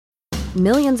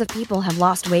Millions of people have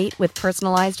lost weight with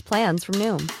personalized plans from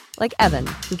Noom. Like Evan,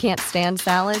 who can't stand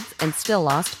salads and still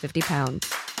lost 50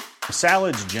 pounds.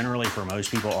 Salads generally for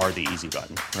most people are the easy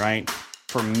button, right?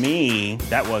 For me,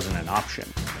 that wasn't an option.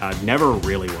 I never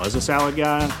really was a salad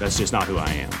guy. That's just not who I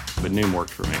am. But Noom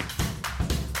worked for me.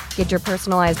 Get your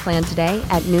personalized plan today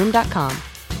at Noom.com.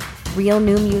 Real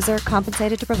Noom user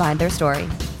compensated to provide their story.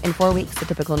 In 4 weeks, the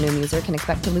typical Noom user can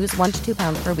expect to lose 1 to 2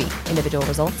 pounds per week. Individual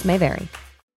results may vary.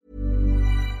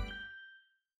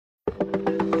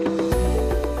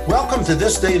 Welcome to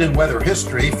This Date in Weather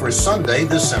History for Sunday,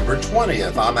 December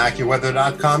 20th. I'm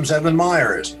AccuWeather.com's Evan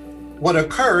Myers. What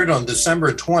occurred on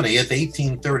December 20th,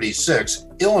 1836,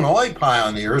 Illinois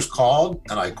pioneers called,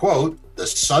 and I quote, the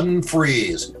sudden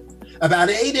freeze. About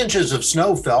 8 inches of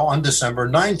snow fell on December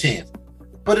 19th,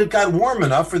 but it got warm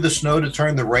enough for the snow to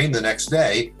turn to rain the next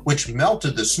day, which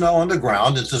melted the snow on the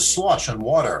ground into slush and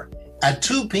water. At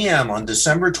 2 p.m. on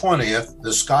December 20th,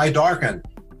 the sky darkened,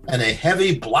 and a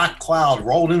heavy black cloud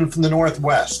rolled in from the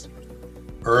northwest.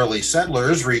 Early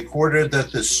settlers recorded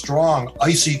that the strong,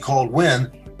 icy cold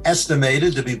wind,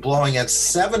 estimated to be blowing at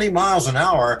 70 miles an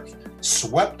hour,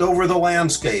 swept over the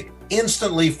landscape,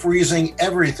 instantly freezing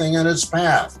everything in its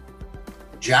path.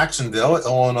 Jacksonville,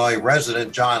 Illinois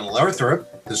resident John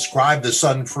Lathrop described the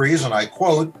sudden freeze, and I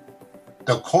quote,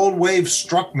 "The cold wave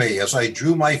struck me as I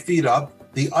drew my feet up.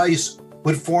 The ice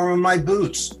would form in my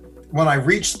boots. When I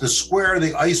reached the square,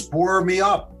 the ice bore me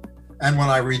up. And when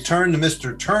I returned to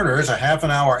Mr. Turner's a half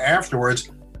an hour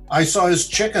afterwards, I saw his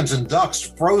chickens and ducks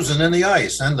frozen in the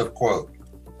ice," end of quote.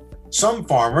 Some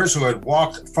farmers who had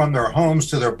walked from their homes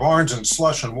to their barns in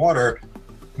slush and water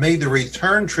made the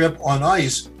return trip on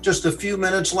ice just a few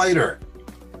minutes later.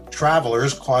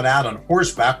 Travelers caught out on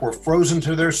horseback were frozen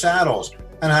to their saddles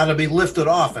and had to be lifted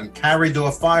off and carried to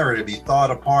a fire to be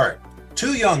thawed apart.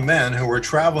 2 young men who were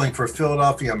traveling for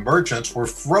Philadelphia merchants were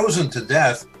frozen to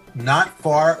death not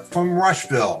far from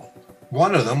Rushville.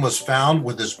 One of them was found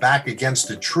with his back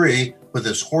against a tree, with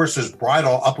his horse's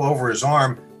bridle up over his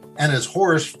arm and his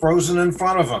horse frozen in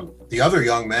front of him. The other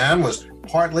young man was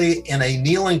partly in a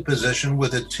kneeling position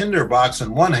with a tinderbox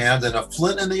in one hand and a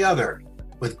flint in the other,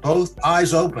 with both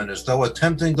eyes open as though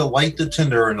attempting to light the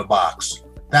tinder in the box,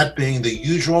 that being the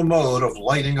usual mode of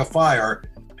lighting a fire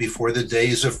before the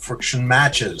days of friction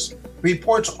matches.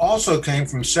 Reports also came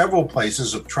from several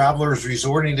places of travelers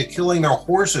resorting to killing their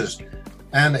horses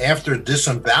and, after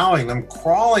disemboweling them,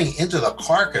 crawling into the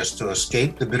carcass to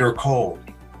escape the bitter cold.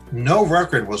 No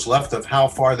record was left of how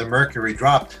far the mercury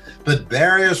dropped, but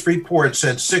various reports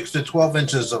said 6 to 12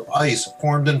 inches of ice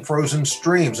formed in frozen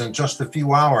streams in just a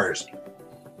few hours.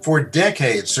 For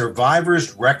decades,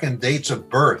 survivors reckoned dates of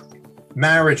birth,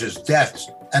 marriages, deaths,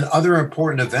 and other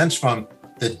important events from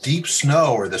the deep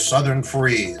snow or the southern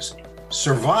freeze.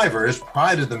 Survivors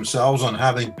prided themselves on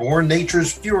having borne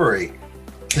nature's fury,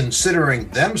 considering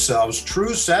themselves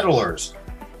true settlers,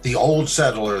 the old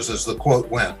settlers as the quote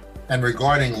went, and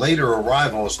regarding later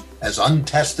arrivals as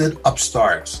untested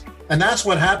upstarts. And that's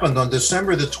what happened on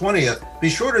December the 20th. Be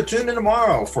sure to tune in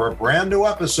tomorrow for a brand new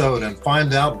episode and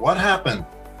find out what happened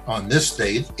on this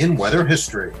date in weather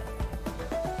history.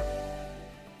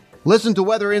 Listen to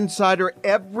Weather Insider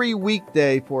every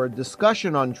weekday for a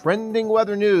discussion on trending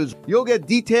weather news. You'll get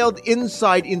detailed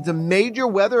insight into major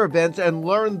weather events and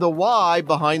learn the why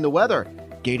behind the weather,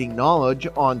 gaining knowledge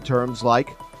on terms like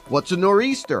what's a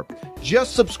nor'easter.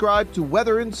 Just subscribe to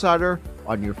Weather Insider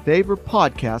on your favorite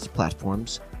podcast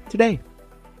platforms today.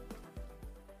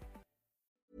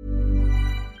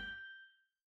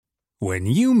 When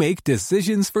you make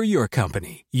decisions for your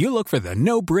company, you look for the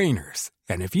no-brainers.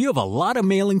 And if you have a lot of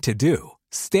mailing to do,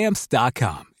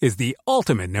 Stamps.com is the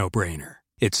ultimate no-brainer.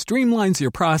 It streamlines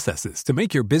your processes to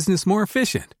make your business more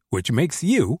efficient, which makes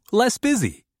you less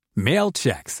busy. Mail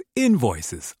checks,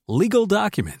 invoices, legal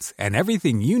documents, and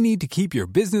everything you need to keep your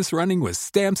business running with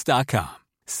Stamps.com.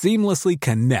 Seamlessly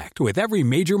connect with every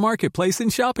major marketplace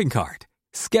and shopping cart.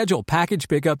 Schedule package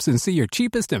pickups and see your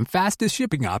cheapest and fastest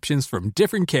shipping options from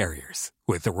different carriers,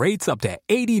 with rates up to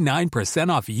 89%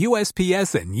 off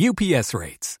USPS and UPS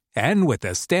rates. And with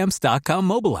the Stamps.com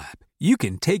mobile app, you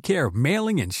can take care of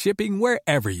mailing and shipping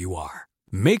wherever you are.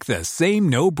 Make the same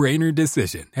no-brainer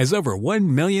decision as over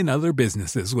 1 million other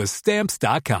businesses with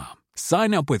Stamps.com.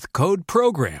 Sign up with code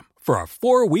PROGRAM for a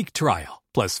 4-week trial,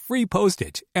 plus free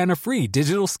postage and a free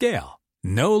digital scale.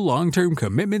 No long-term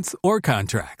commitments or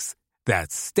contracts.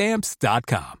 That's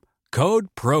Stamps.com. Code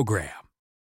PROGRAM.